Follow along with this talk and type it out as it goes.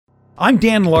I'm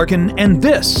Dan Larkin, and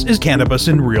this is Cannabis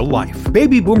in Real Life,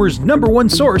 Baby Boomers'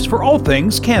 #1 source for all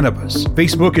things cannabis.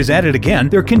 Facebook is at it again.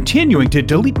 They're continuing to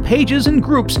delete pages and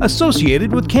groups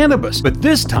associated with cannabis, but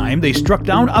this time they struck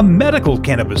down a medical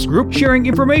cannabis group sharing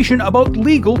information about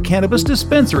legal cannabis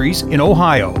dispensaries in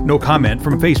Ohio. No comment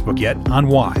from Facebook yet on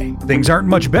why. Things aren't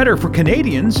much better for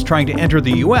Canadians trying to enter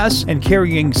the US and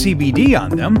carrying CBD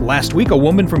on them. Last week, a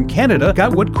woman from Canada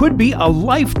got what could be a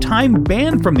lifetime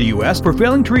ban from the US for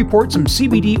failing to report some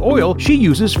CBD oil she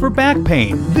uses for back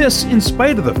pain. This in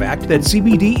spite of the fact that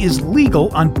CBD is legal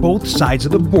on both sides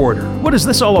of the border. What is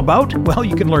this all about? Well,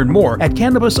 you can learn more at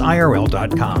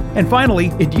cannabisirl.com. And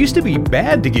finally, it used to be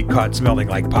bad to get caught smelling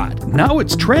like pot. Now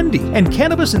it's trendy, and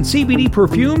cannabis and CBD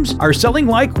perfumes are selling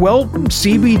like, well,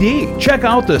 CBD. Check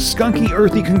out the skunky,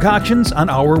 earthy concoctions on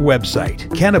our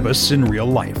website. Cannabis in Real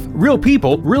Life. Real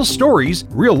people, real stories,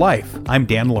 real life. I'm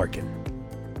Dan Larkin.